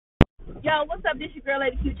Yo, what's up? This your girl,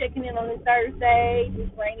 Lady Q, checking in on this Thursday, this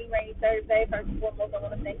rainy Thursday. First and foremost, I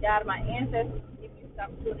want to thank God and my ancestors for giving me this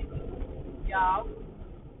opportunity, y'all.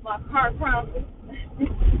 My car chronicles.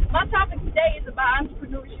 My topic today is about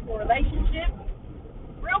entrepreneurship and relationships.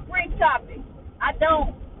 Real great topic. I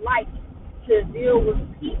don't like to deal with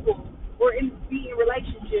people or be in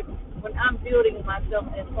relationships when I'm building myself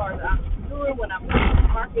as far as an entrepreneur, when I'm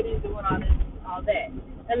marketing, doing all that.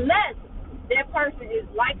 Unless that person is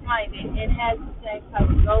like-minded and has the same type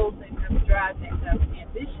of goals, same type of drive, same type of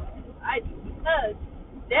ambition as I do, because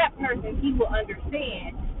that person, he will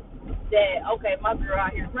understand that, okay, my girl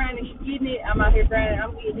out here grinding, she getting it, I'm out here grinding,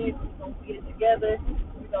 I'm getting it, we're going to get it together,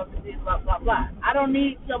 we're going to do this, blah, blah, blah. I don't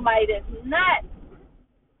need somebody that's not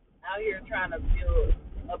out here trying to build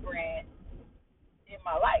a brand in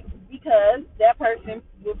my life, because that person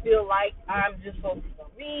will feel like I'm just focused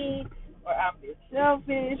on me, or I'm being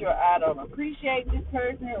selfish, or I don't appreciate this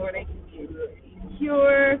person, or they can be a little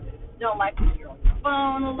insecure, don't like when you're on your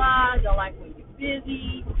phone a lot, don't like when you're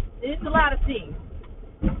busy. There's a lot of things.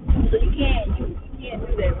 So you can't do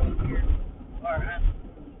that when you're, or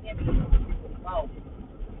you can't be oh, you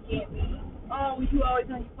can't be, oh, you always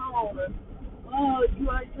on your phone, or oh,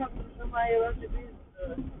 you always talking to somebody about your business,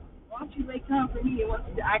 or why don't you make time for me?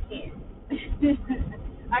 I can't.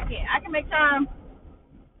 I can't. I can make time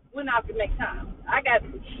when I can make time. I got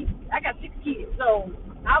 6 kids, so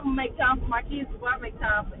I'm gonna make time for my kids before I make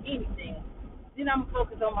time for anything. Then I'm gonna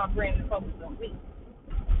focus on my brand and focus on me.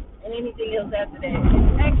 And anything else after that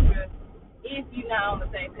is extra if you're not on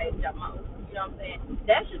the same page I'm on. You know what I'm saying?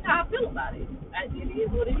 That's just how I feel about it. It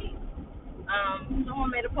is what it is.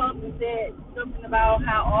 Someone made a post and said something about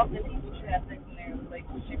how often people should have sex in their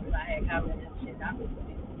relationship, and I had commented and shit. And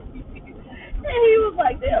he was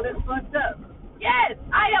like, damn, that's fucked up. Yes,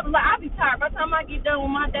 I be tired. By the time I get done with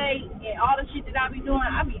my day and all the shit that I be doing,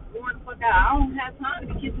 I be bored the fuck out. I don't have time to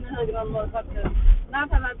be kissing and hugging on the motherfucker. 9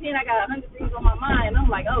 times out of 10, I got 100 things on my mind. I'm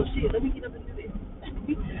like, oh shit, let me get up and do this.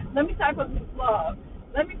 Let me type up this blog.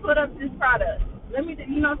 Let me put up this product. Let me,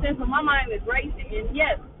 you know what I'm saying? So my mind is racing. And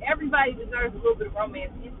yes, everybody deserves a little bit of romance.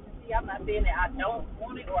 Intimacy. I'm not saying that I don't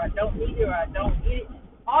want it, or I don't need it, or I don't get it.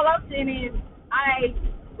 All I'm saying is I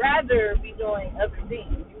rather be doing other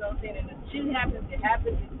things. You know what I'm saying? And if shit happens, it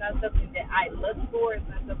happens. It's not something that I look for. It's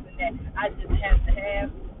not something that I just have to have.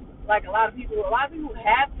 Like a lot of people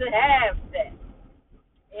have to have that.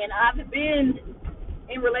 And I've been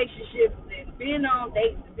in relationships and been on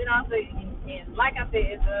dates and been on dates. And like I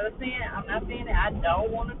said, I'm not saying that I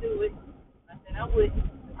don't want to do it. I'm not saying I wouldn't.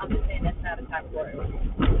 I'm just saying that's not a type of word.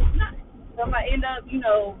 It's not. So if I end up,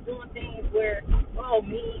 doing things where,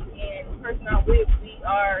 me and the person I'm with, we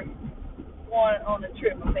are going on a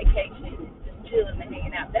trip, a vacation, just chilling and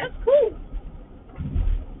hanging out. That's cool.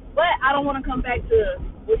 But I don't want to come back to,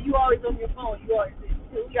 well, you always on your phone. We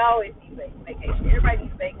always need vacation. Everybody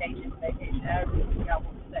needs vacation, however y'all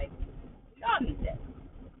want to say. We all need that.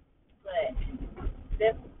 But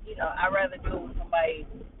that's, I'd rather do it with somebody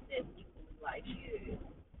that's equally like you,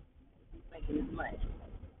 making as much.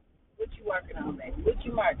 What you working on, baby? What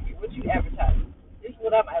you marketing? What you advertising? This is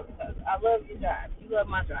what I'm advertising. I love your drive. You love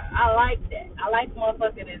my drive. I like that. I like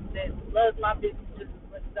motherfucker that loves my business just as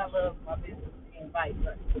much as I love my business, and vice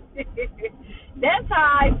versa. That's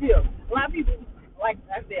how I feel. A lot of people, like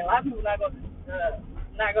I said, not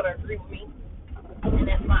gonna agree with me, and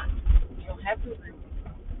that's fine. You don't have to agree with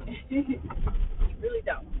me. You really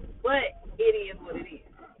don't. But it is what it is,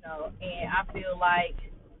 And I feel like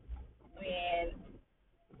when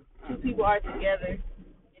two people are together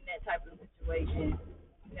in that type of situation,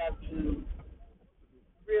 you have to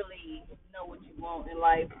really know what you want in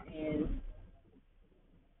life and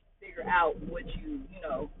figure out what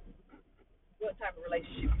what type of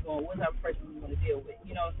relationship you want, what type of person you want to deal with.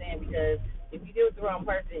 You know what I'm saying? Because if you deal with the wrong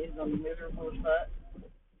person, it's going to be miserable as fuck.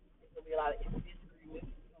 It's going to be a lot of disagreements.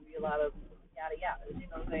 It's going to be a lot of yada yada. You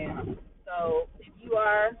know what I'm saying? So if you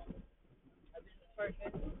are a business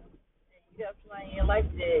person and you have somebody in your life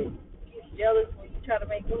that gets jealous when you try to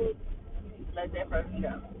make moves, you need to let that person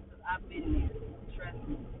go. Because I've been there. Trust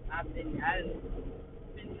me. I've been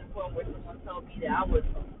to the point where someone told me that I was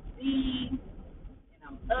so see and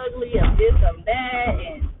I'm ugly, I'm this, I'm that,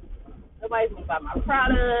 and nobody's gonna buy my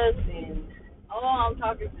products, and I'm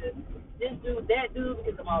talking to this dude, that dude,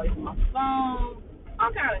 because I'm always on my phone,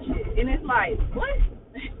 all kind of shit. And it's like, what?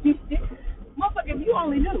 Motherfucker, if you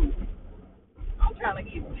only knew, I'm trying to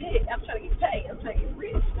get paid, I'm trying to get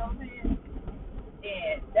rich, you know what I'm saying?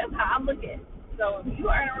 And that's how I look at it. So if you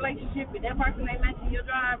are in a relationship and that person ain't matching your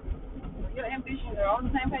drive, your ambitions are on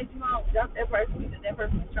the same page you want, just that person, because that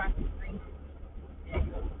person is trying to bring you.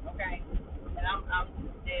 Okay? And I'm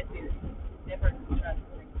dead serious.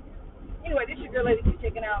 your girl Lady Q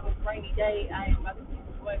checking out this rainy day. I am about to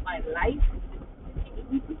enjoy my life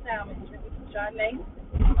and eat some salmon, drinking some Chardonnay.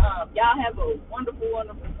 Y'all have a wonderful,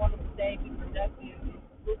 wonderful, wonderful day. Be productive.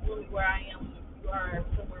 Look really where I am. If you are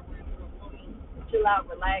somewhere where you really chill out,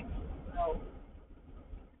 relax. You know.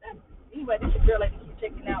 Anyway, this is your girl Lady Q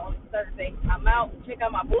checking out on Thursday. I'm out. Check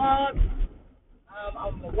out my blog.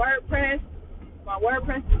 On my WordPress. My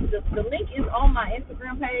WordPress. The link is on my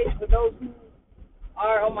Instagram page for those who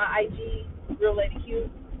are on my IG, Real Lady Q.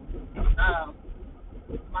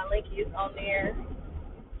 My link is on there.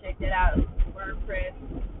 Check that out.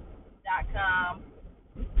 WordPress.com.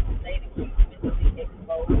 Lady Q Mentally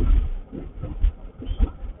Exposed.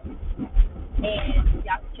 And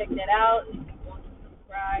y'all can check that out. If you want to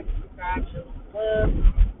subscribe, show some love.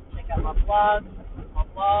 Check out my blogs.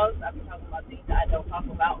 I've been talking about things that I don't talk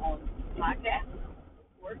about on podcasts, of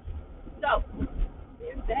course. So,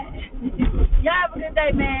 there's that. Y'all have a good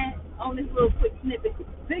day, man, on this little quick snippet.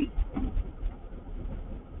 Peace.